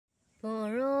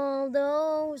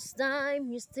those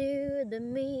times you stood by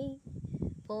me,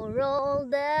 for all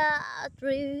the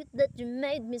truth that you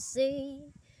made me see,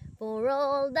 for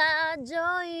all the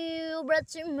joy you brought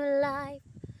to my life,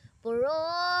 for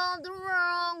all the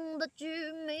wrong that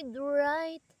you made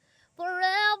right, for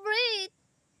everything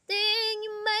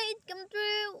you made come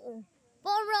true, for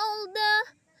all the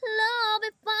love I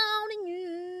found in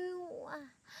you.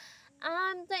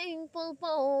 I'm thankful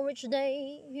for each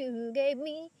day you gave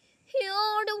me.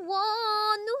 You're the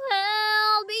one who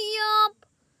held me up,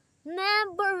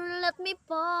 never let me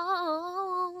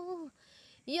fall.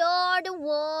 You're the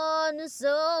one who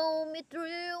saw me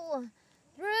through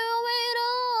it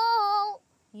all.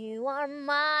 You are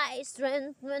my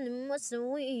strength when I was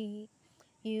weak.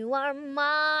 You are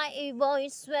my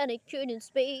voice when I couldn't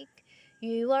speak.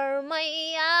 You are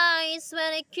my eyes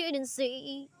when I couldn't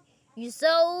see. You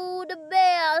saw the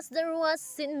best there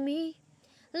was in me,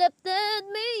 lifted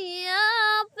me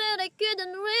up when I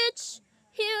couldn't reach.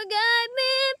 You gave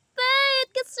me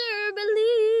faith, cause you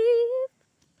believe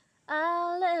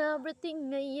I'll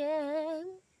everything I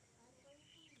am,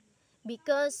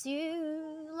 because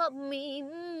you love me.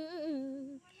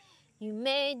 You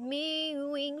made me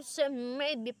wings and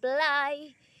made me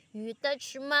fly. You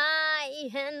touch my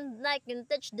hand like I can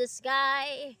touch the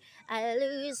sky. I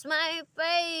lose my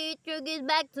faith, you give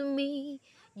back to me.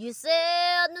 You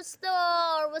said the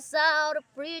store was out of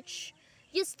reach.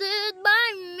 You stood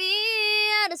by me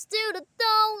and I stood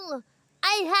tall.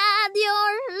 I had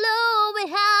your love, I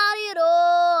had it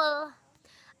all.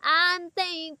 I'm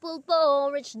thankful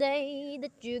for each day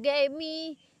that you gave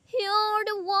me. You're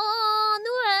the one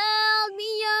who held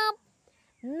me up,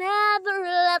 never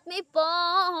let me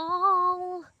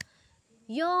fall.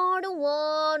 You're the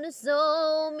one who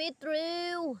saw me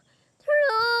through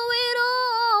it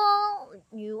all.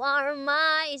 You are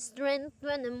my strength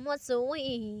when I was so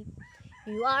weak.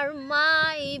 You are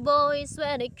my voice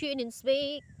when I couldn't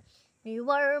speak. You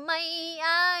were my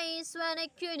eyes when I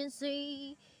couldn't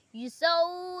see. You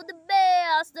saw the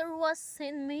best there was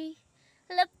in me,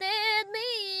 lifted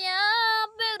me up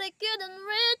but I couldn't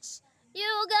reach.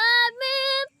 You gave me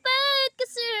faith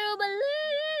cause you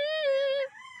believe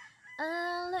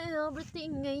I'll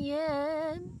everything I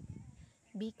am,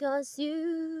 because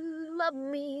you love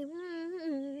me.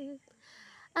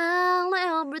 I'll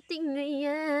everything I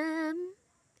am,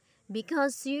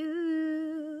 because you